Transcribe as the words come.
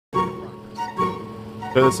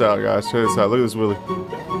Check this out, guys. Check this out. Look at this wheelie.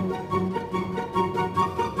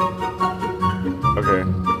 Okay.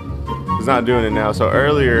 It's not doing it now. So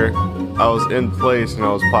earlier, I was in place and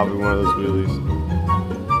I was popping one of those wheelies.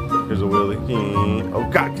 Here's a wheelie. Oh,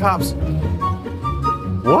 God, cops.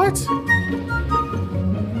 What?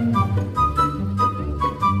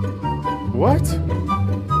 What?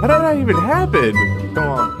 How did that even happen?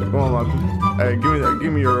 Come on, hey,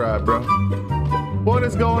 give me your ride, bro. What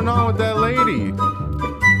is going on with that lady?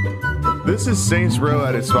 This is Saints Row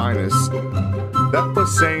at its finest. That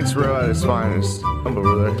was Saints Row at its finest. I'm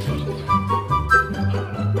over there.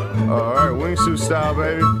 Alright, wingsuit style,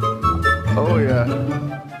 baby. Oh, yeah.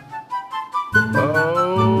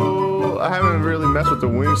 Oh, I haven't really messed with the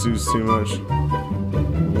wingsuits too much.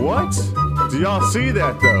 What? Do y'all see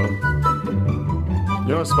that, though? You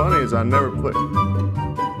know what's funny is I never put...